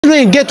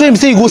when you get to him,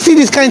 say you go see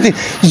this kind of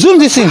thing. Zoom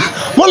this in.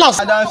 One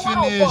last. I don't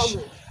finish.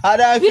 I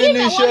don't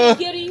finish.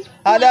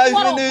 I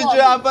don't finish.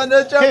 I'm on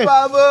the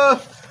chopper.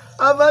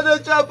 I'm on the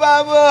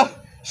chopper.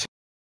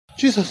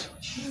 Jesus.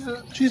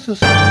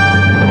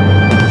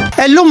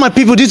 Hello my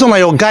people, this one na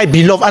your guy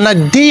Beloved, and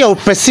a day your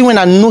person when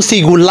I know say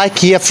you go like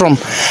hear from.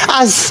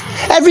 As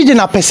every day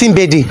na person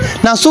birthday.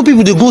 Now so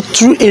people they go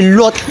through a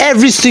lot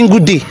every single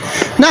day.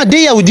 Now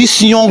they here with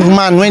this young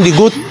man when they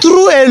go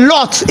through a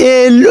lot,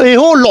 a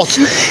whole lot.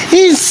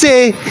 He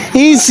say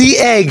he see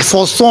egg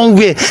for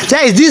somewhere.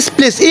 There is this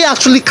place. He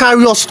actually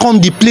carry us come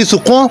the place. So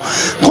come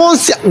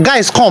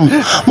guys come.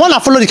 Wanna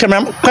follow the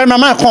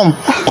cameraman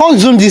come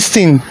zoom this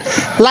thing.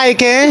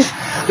 Like I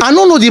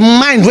don't know the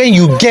mind when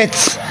you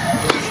get.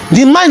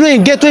 The mind when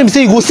you get to him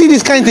say you go see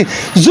this kind of thing.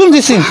 Zoom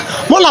this in.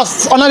 One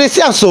last another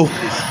see so.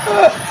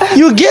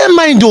 You get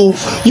mind though.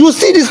 You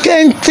see this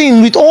kind of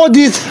thing with all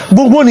this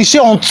bonbon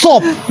share on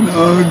top.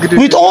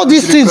 With all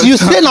these things, you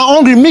stay now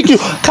hungry, make you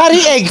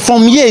carry egg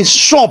from here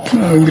shop.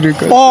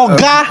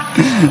 Oga.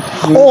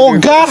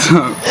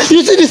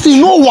 You see this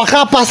thing, no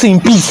waka pass in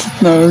peace.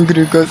 No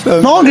hungry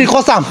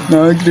cause am.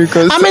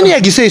 How many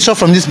egg you say you shop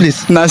from this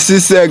place? Na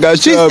 6 egg I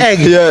chop. 6 egg.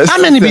 Yes. How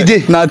many be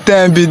there? Na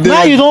 10 be there.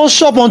 Now you don't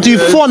shop until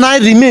 4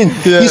 night remain.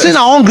 Yes. You say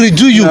na hungry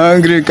do you? Na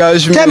hungry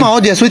cash me. Tell my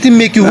audience wetin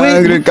make you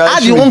when how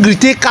the hungry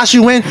take cash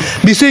you when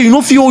be say you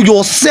no feel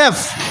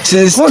yourself.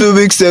 Since 2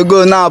 weeks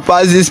ago now I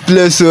pass this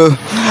place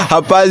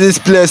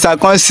I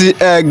can't see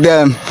egg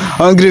them.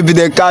 Hungry be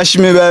they cash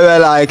me very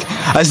like.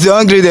 I see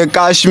hungry they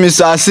cash me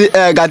so I see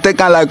egg I take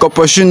am like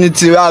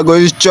opportunity where I go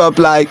use chop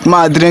like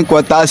ma drink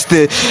water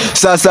stay.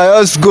 So as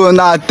I just go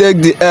now I take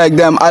the egg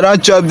them. I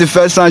don't chop the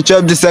first one,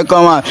 chop the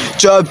second one,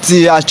 chop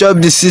tea, I chop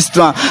the 6th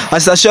one.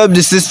 As I chop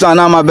the 6th one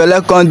now my belly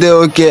come dey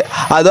okay.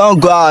 I don't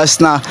go house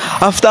now.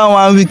 After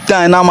 1 week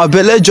time now my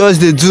belly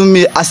just they do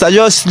me. As I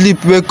just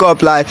sleep wake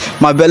up like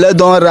my belly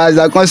don't rise.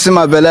 I can't see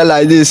my belly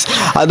like this.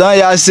 I don't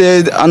hear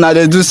say and I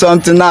they do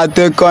something now I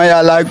take on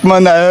ya like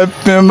man I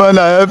help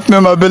me,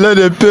 my belly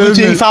they pay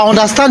me. If I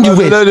understand you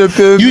well,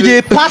 you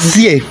dey pass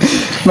here.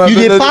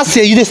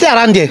 You dey stay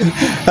around there.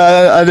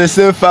 I dey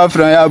stay far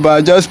from here but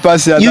I just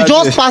pass here. You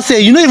just pass here,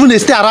 you no even dey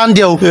stay around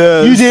there.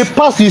 Yes. You dey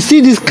pass, you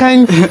see this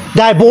kind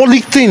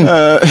diabolic thing.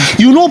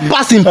 You no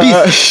pass in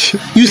peace.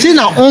 You say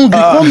na hungry,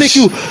 come make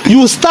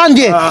you stand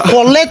there,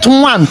 collect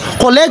 1,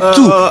 collect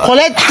 2,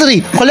 collect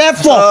 3, collect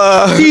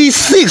 4, till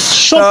 6,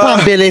 shop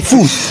and belly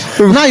full.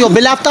 Now your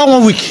belly after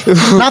 1 week.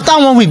 After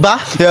 1 week, ba?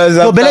 Yes,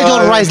 your belly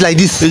just rise like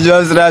this. It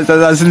just rise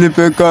as I sleep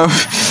wake up.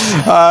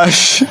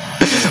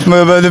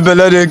 My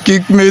belly they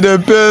kick me, they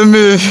pay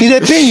me. They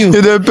pay you.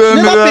 They pay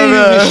me. Never pay you.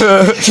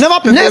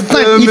 Never. Next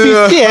time if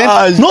you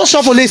stay, no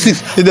shop for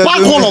laces.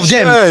 Pack all of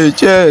them.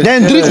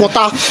 Then drink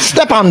water.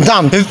 Step them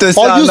down. If they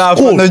or use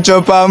cold. No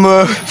chop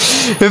ammo.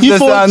 If they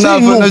say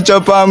enough no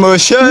chop ammo,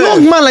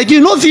 young man like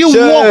you, no feel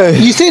walk.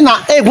 You say na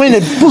egg when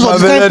they put on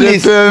the same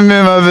place.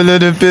 My belly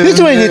they pay me.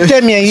 This when they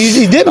tell me,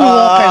 you dey me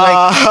walk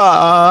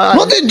like.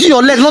 Nothing do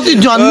your leg, nothing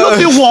do, and no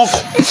feel walk.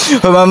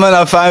 My man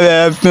I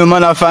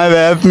find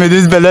help me.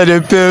 This belly they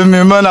pay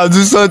me. Man I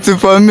do something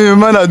for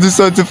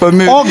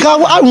me. Oh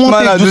God, I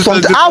want to do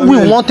something. I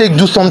will want to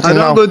do something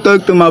now. I don't go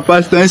talk to my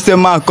pastor and say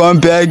man come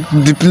beg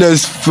the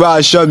place where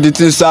I shop the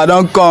things. So I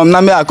don't come.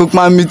 Now me I cook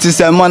my meat.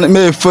 Say man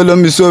may follow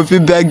me. So if you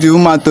beg the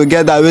woman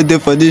together wait there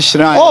for this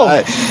shrine. Oh,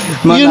 like,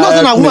 man, you know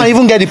that woman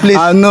even get the place.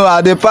 I know.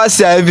 I dey pass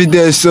here every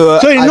day. So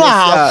you know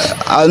how?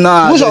 I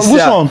know. Which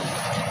one?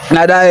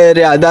 Now that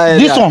area.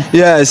 This one?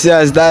 Yes,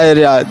 that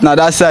area. Now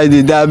that side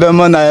there. But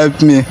man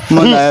help me.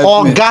 Man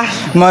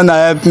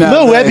help me.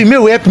 No help me.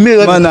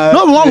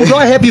 No one will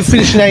not help you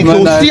finish now.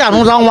 You see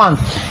another one.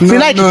 No,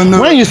 like no.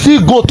 when you see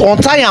goat on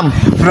time,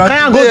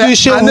 can't go do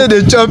shit. I know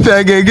the chop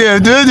egg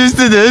again. Do this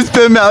thing they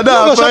pay me. I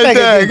don't avoid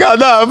egg. I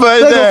don't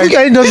avoid egg.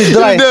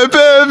 They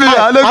pay me.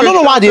 I don't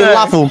know why they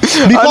laugh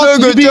because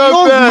you be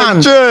young man.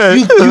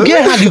 You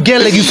get hard. You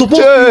get like you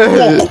supposed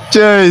to walk.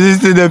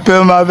 This thing they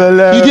pay my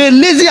belly. You get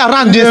lazy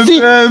around. They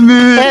see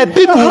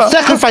people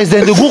sacrifice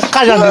them. They go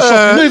cash and they shop.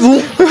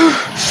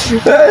 You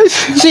don't even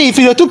see if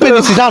you're too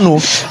penny. Sit down, no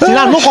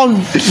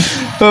come.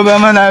 Oh,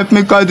 man, help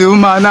me call the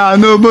woman now.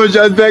 No, but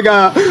just beg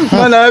her.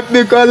 Man, help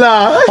me call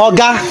her.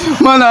 Oga,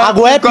 I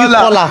go help you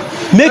call her.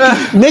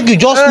 Make you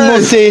just know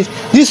say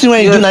this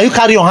when you do now. You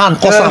carry your hand,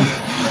 cause am.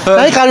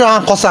 Now you carry your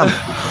hand, cause am.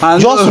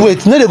 Just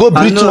wait. No, they go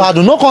breathe too hard.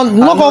 No come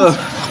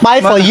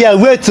buy for here.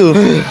 Wait till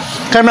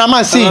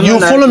cameraman see you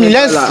follow me.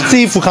 Let's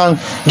see if we can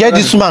get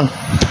this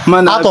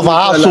man out of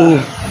our house. So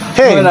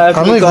hey, I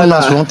don't even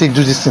ask you want to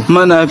do this thing.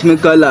 Man, help me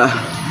call her.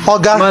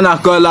 Oga, man, I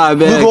call her.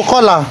 You go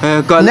call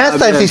her. Next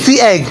time if you see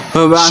egg,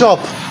 shop.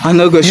 I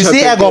no go you shop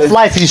see egg again. Of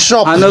life is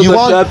shop. I no you go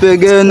want shop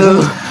again.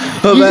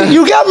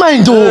 You get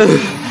mine though.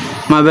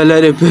 My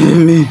belly they pay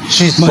me.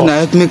 Jesus. Man,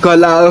 help me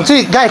call her.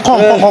 See, guy,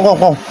 come.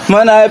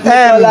 Man, help me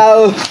call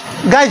her.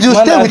 Guys, you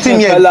stay with him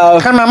here.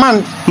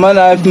 Cameraman. Man,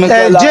 help me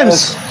call her.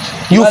 James,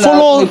 you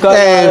follow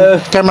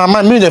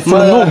cameraman. Me, they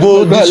follow. No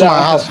go this my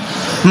house.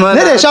 Then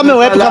they shout me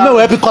where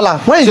help me call her.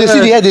 When you see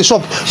the head they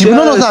shop, you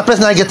don't know that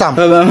person I get them.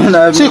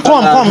 See,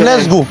 come,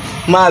 let's go.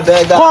 My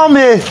beggar. Come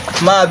here.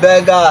 My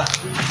beggar.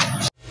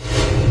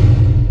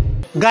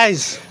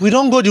 Guys, we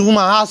don't go the woman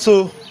house,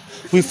 so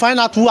we find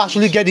out who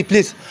actually get the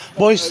place.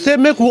 But you say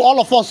make we all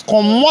of us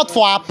come out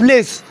for our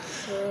place.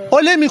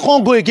 Only me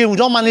can't go again. We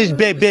don't manage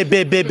beg.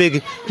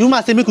 The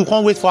woman say make we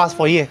can't wait for us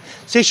for here.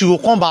 Say she will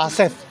come by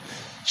herself.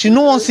 She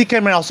no one see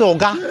camera. So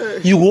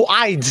Oga, you go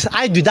hide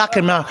with that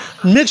camera.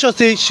 Make sure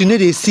say she need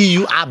to see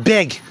you. I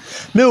beg.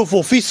 May we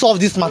for fit solve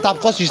this matter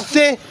because she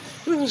say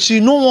she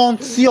no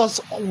want see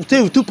us.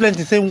 Say we too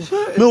plenty. Say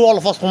may all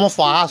of us come out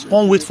for her house.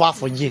 Can't wait for her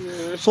for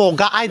here. So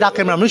Oga hide that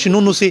camera. Make she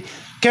no say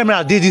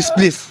camera did this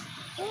place.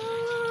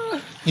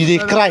 You dey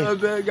cry.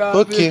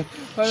 Okay.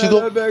 She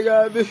go.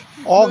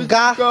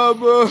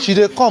 Oga, she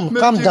dey come.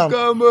 Calm down.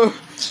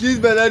 This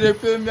better dey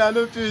pay me. I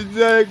no fit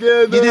do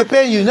again. He dey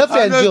pay you. No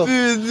fit endure.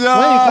 When you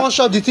come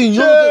shop the thing,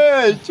 you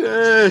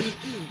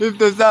if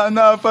the sound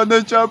now for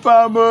the chop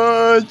am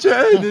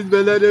this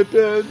better dey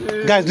pay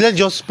me. guys, let's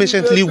just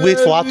patiently wait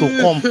for her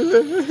to come.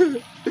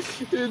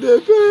 He dey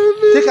pay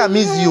me. Take am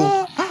easy.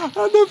 I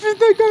no fit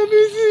take am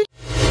easy.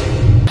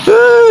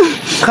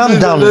 Calm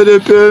down.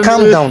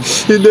 Calm down.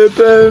 He dey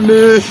pay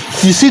me.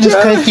 You see this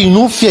kind of thing,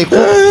 no fear.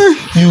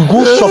 You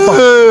go shop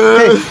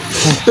am.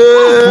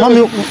 Hey,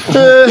 mommy.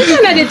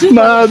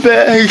 My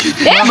beg.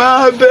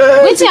 My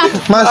beg. Wetin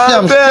happen? Man,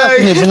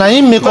 see am. Na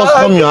him make us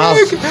come your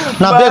house.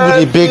 Na beg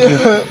we dey beg you.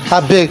 I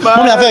beg.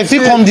 Mommy, I beg. If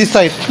you come this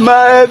side.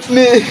 Help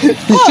me.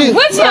 You see?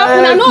 Wetin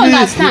happen? I no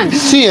understand.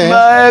 See,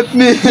 Help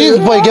me. this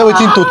boy get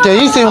wetin to tell.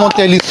 He say he wan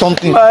tell you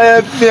something.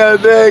 Help me, I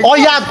beg. Oh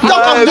yeah,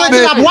 talk am. Do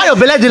wetin happen. Why your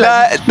belle dey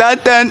like?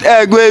 That 10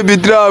 egg wey be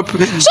drop.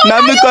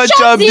 Na me come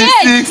chop the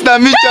 6. Na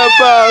me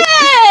chop am.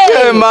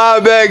 Hey, my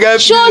beg.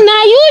 So na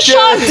you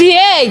chop the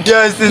egg.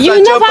 Yes,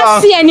 you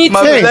never see anything.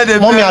 Hey,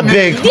 mommy, I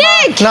beg. The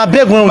egg. Na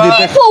beg when we dey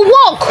beg. People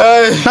walk.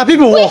 Na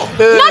people walk.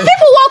 Na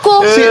people walk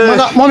oh. See,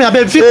 mother, mommy, I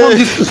beg. If you come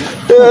this,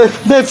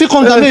 beg. If you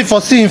come down, make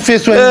for see him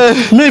face when,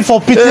 make for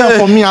pity and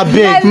for me, I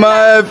beg. My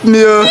help me,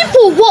 oh.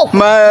 People walk.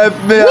 My help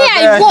me. Where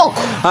I walk.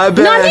 I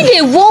beg. Na me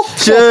dey walk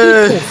for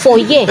people for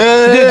here.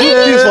 They do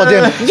things for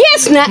them.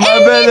 Yes, na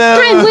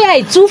anytime wey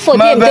I do for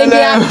them, then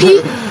they happy.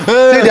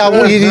 Say they walk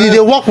well. You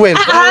dey walk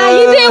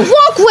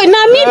well.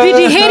 Na me be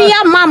the area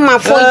mama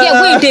for here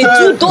wey dey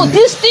do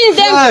this thing.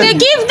 Dem dey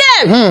give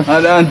them. I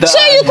don't die. So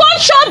you come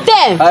chop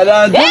them. I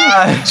don't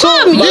die. So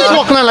Come, this you.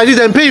 work now like this,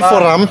 dem pay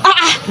for am.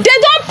 They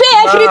don pay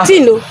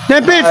everything o.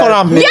 Dem pay for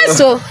am. Yes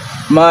o.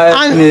 My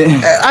help And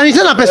me. you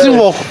say na person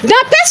work.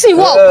 That person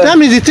work. That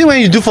means the thing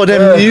when you do for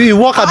them, you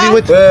work abi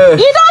wait.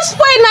 You don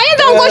spoil na you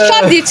don go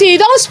chop the thing. You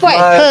don spoil.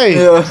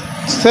 Hey,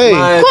 say.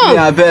 Come.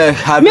 I beg.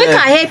 Make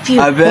I help you.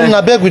 I beg.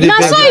 Na beg we dey Na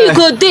beg. so you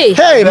go dey.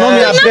 Hey,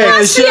 mommy, I You never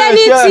beg. see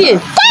anything.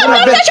 Come,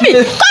 don't touch me.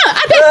 Come,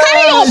 I beg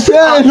carry your.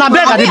 Na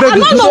beg I dey beg I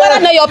you. no know whether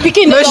na your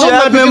pikin dey Make she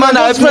come. help me, man.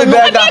 Help me, I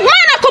beg. beg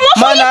man, I comot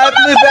for Man, you. help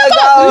me, Come beg.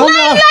 on.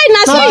 Lie,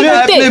 na so you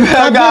Help go me, dey.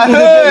 beg.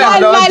 Lie,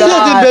 lie, See the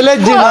lie. belle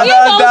dey Oh, na. you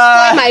don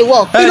spoil my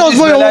work. You don't This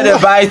spoil your fella dey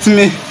work. bite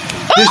me.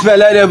 This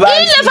fella dey He bite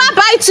me. never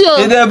bite you.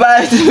 He dey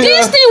bite me.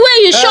 This thing wey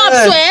you chop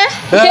so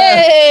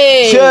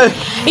hey. Sure.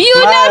 You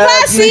Ma, never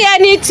help me. see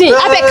anything.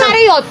 I beg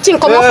carry your thing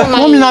comot for my.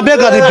 Mommy, na beg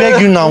I dey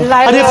beg you now.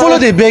 I dey follow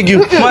dey beg you.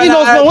 You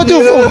know what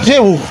you say?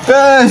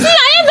 Yes. Na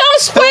you don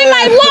spoil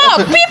my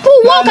work. People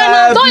work and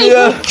I don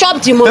even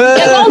chop the money.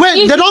 They don Wait,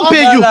 give they don me.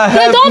 pay you.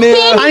 They don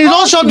pay And me. you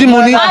don chop the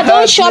money. I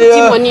don chop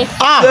the money.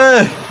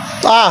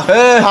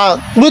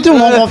 Wetin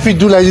one come fit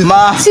do like this?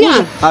 Ma, See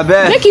am.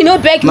 abeg. Make you no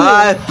beg me.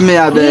 Ma, help me,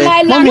 abeg.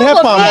 Lie, lie, Mommy, no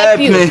help go am. fit Help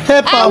you. me.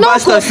 Help I am. no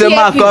Pastor go say fit ma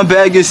help you. come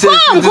beg you say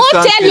Come, to do go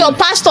something. tell your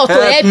pastor to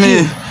help me.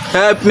 you.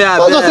 Help me,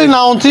 Pastor say abeg.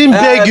 na until him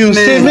beg you,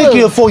 say make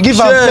you forgive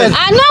am Sure. first.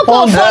 I no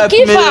go Help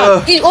forgive me,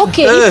 am.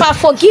 Okay, if I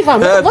forgive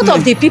am, Help what me.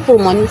 of the people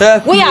money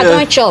Help wey me, I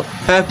don chop?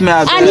 Help me,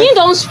 abeg. And he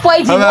don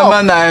spoil the work.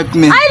 Man, help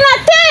me. I na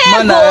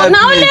 10 Man, egg o, help na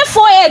me. only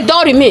 4 egg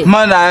don remain.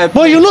 Man, help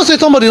But me. you know say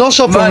somebody don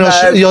chop from Man,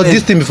 help your me.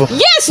 this thing before.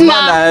 Yes Man,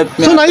 na. help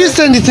me. So now you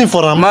send the thing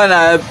for am. Man,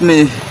 help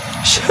me.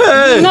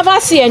 You never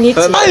see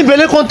anything. How him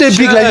belle come take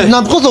big like this?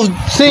 Na because of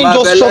saying My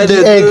just belle chop the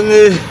dey egg. do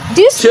me.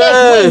 This Sure. egg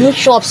wey you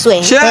chop so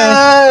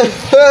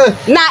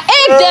na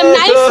egg dem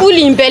na im full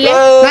im belle.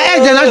 Na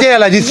egg dey not there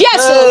like this.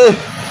 Yes o.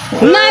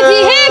 Na the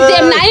egg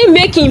dem na im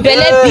make im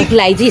belle big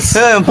like this.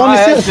 Mommy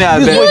say Help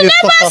me, this abeg. boy You dey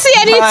never suffer. see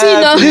anything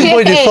o. This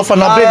boy dey suffer.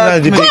 Na beg na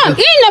dey beg. Come,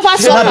 he never Na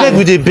suffer. beg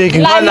we dey beg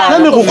you. Lie, lie.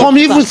 Let me go come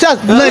even say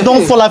now you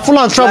don fall. I full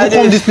and travel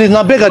come this place.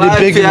 Na beg I dey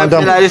beg you,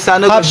 madam. I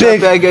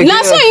beg.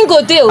 Na so im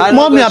go dey o. I-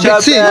 Mommy, I go beg.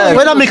 chop See egg.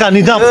 whether make I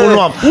kneel down follow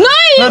am. No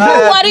even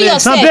beg- worry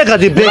yourself. na beg I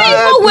dey beg. No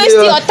even waste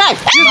your time.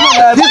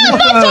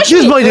 Don't touch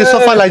This me. boy dey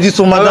suffer like this,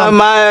 so madam.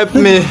 Ma, help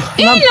me.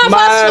 He never Ma,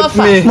 help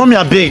suffer. me. Mommy,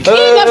 I beg. He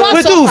never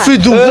Wetin we suffer.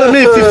 fit do?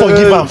 Make you fit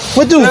forgive am.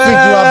 Wetin we fit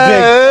do?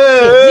 Abeg.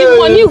 The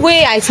money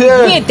wey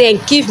dem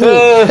give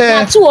me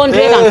na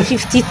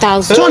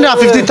 250,000.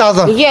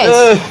 250,000.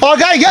 Yes.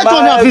 Oga, you get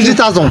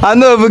 250,000. I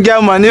no even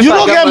get money. If You I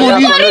no get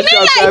money? But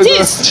remain like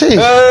this. Chey.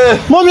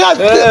 Mommy,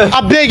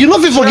 I beg you, no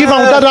fit forgive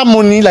am without that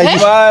money like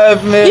this. Ma,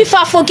 help me. If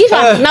I forgive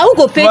am, na who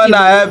go pay Man, the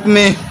money? help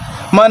me.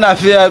 Man, I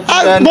feel.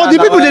 But the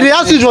people they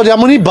ask you for their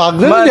money back.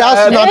 They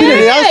ask you now.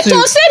 They ask you.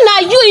 To say now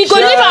you go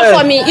leave am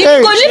for me. You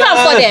go leave am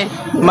for them.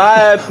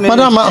 Help me.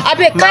 Madam, I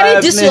be carry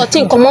this your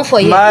thing come on for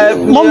you.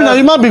 mommy, now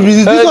you might be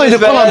busy. This one is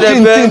the call am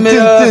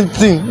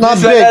thing. Now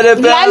beg.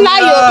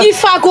 Lala,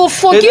 if I go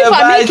forgive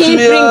her, make him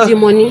bring the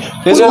money.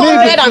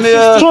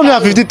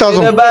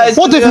 250,000.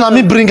 What if na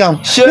me bring am?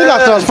 Make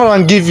I transfer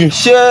and give you.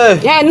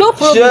 Yeah, no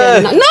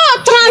problem. No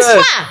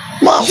transfer.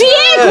 The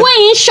egg wey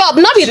in shop,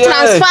 not be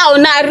transfer.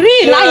 Na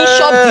real, na in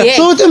shop the egg.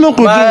 So what you make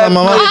we do now,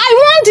 mama? I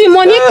want the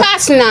money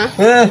cash now.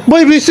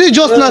 But if you see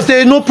just now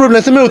say no problem,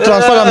 say me will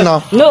transfer them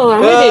now. No, I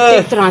want to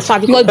take transfer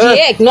because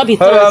the egg not be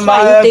transfer.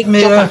 You take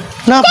chop.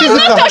 Now Come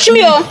not touch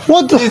me, oh.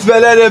 What? Bank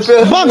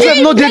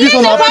said no dey this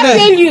on our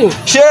tell you.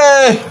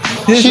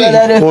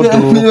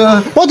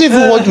 What if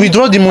we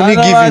withdraw the money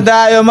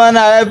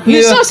give you?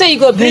 You saw say you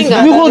go bring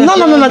her. We go no.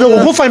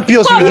 Go find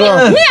POS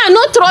withdraw. Me I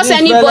no trust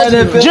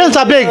anybody. James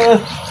abeg.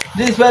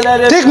 Take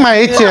my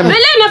ATM.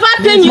 Bele never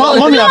pay you.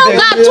 Mommy, No,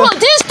 God,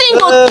 this thing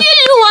go kill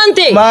you one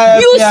day.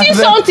 You see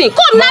something.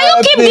 Come now, you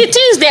keep the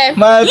things there.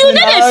 You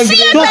didn't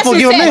fear Don't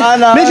forgive me.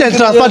 Make them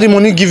transfer the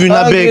money give you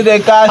now beg.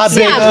 I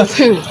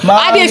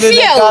dey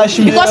fear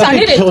because I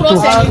need to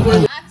trust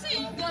anybody.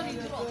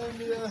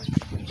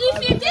 If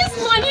this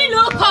money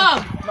no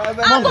come, I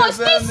go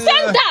still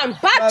send them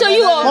back to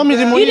you. Mommy,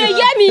 the money. You dey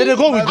hear me? They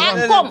go with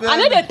I come. I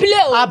know they play.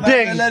 I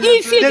beg.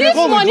 If this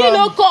money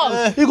no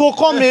come, he go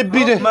come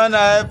maybe. Man,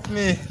 help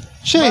me.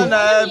 Shey. Man,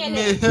 help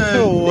me.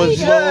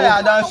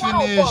 I don't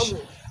finish.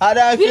 I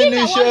don't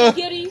finish.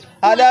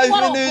 I don't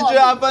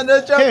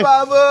finish.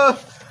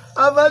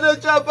 I'm gonna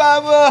chop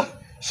am.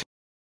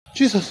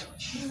 Jesus.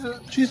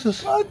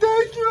 Jesus. Oh,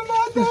 thank you,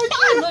 man. Thank you.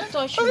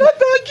 Thank you.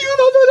 Thank you,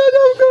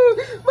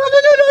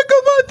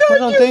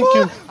 man. Thank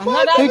you.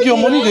 Thank you. Your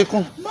money they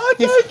come. Thank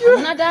you.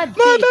 Another day.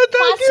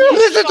 Thank you.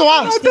 Listen to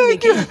her.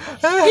 Thank you.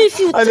 If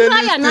you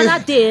try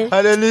another day,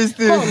 I don't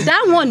listen. come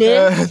that one,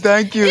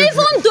 Thank you.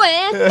 even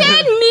though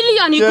 10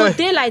 million, you go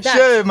day like that.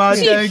 Sure, man.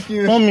 Thank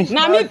you. Mommy.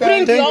 Now me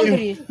bring you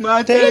hungry.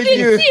 Man, thank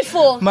you.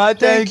 Man,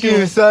 thank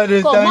you.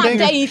 Sorry. Come, man, Thank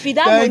tell you. you if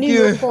that Thank money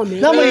you. no come.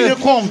 That money they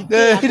come.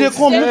 He they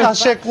come. Make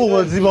us check who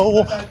was it.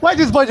 Why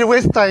this boy they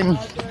waste time?